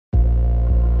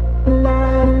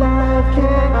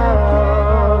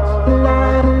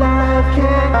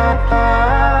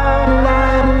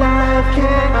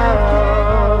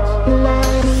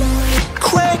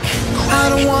Quick, I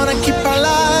don't wanna keep our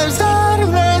lives at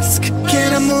risk.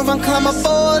 Get a move on, come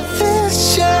aboard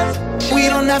this ship. We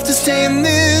don't have to stay in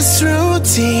this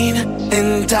routine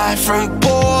and die from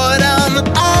boredom.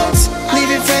 Out,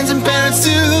 leaving friends and parents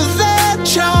to their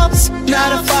jobs. 9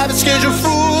 to 5, a schedule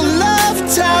full of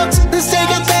doubts. Let's take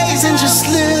our days and just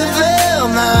live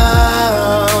them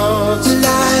out.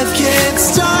 Life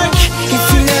gets dark if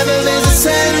you never visit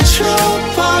Central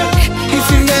Park. If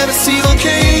you never see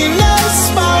volcanoes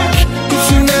spark. If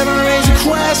you never raise a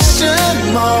question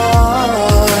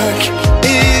mark.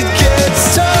 It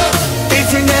gets tough if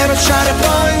you never try to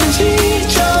bungee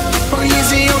jump or use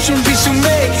the ocean beach to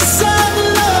make some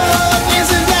love.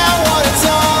 Isn't that what it's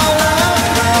all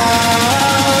about?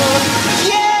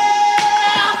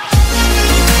 Yeah!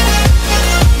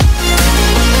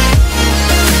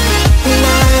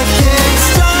 Life gets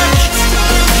dark.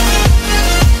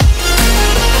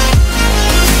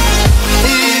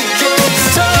 It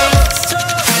gets tough.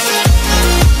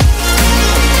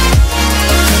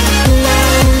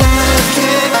 Life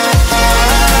gets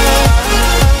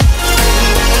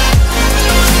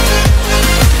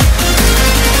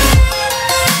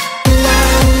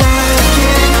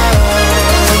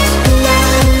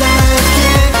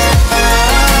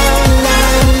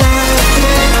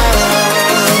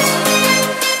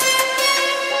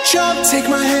jump, take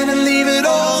my hand and leave it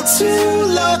all to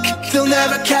luck. They'll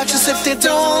never catch us if they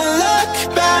don't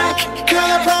look back. Girl,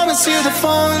 I promise you the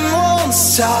fun won't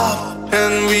stop,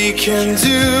 and we can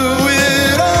do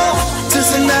it all.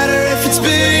 Doesn't matter if it's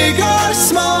big or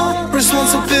small.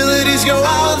 Responsibilities go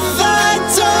out the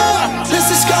door. Let's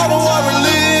discover what we're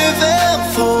living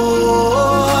for.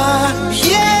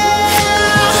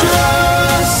 Yeah!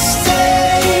 Trusting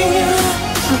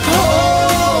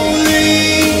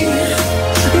holy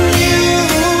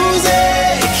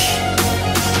music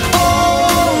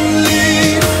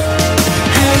only,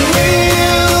 and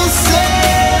we'll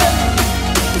set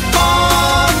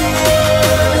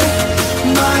onward,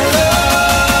 my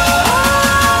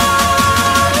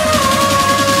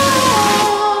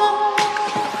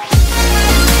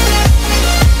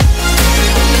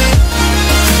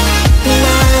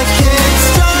life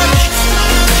gets dark.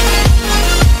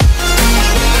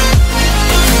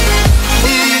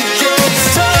 It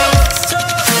gets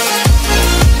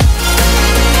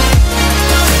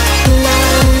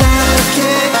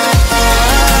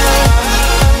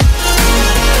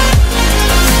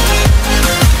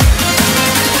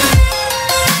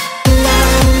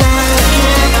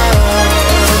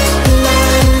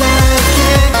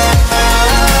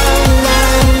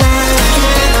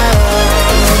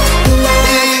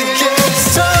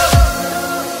tough.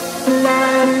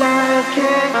 Life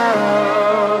gets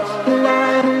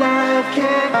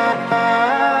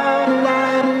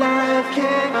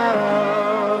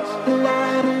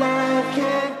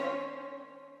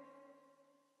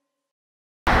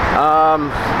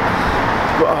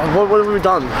What have we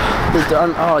done? We've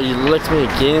done. Oh, you licked me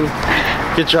again.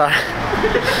 Good try.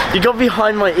 You got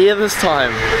behind my ear this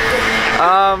time.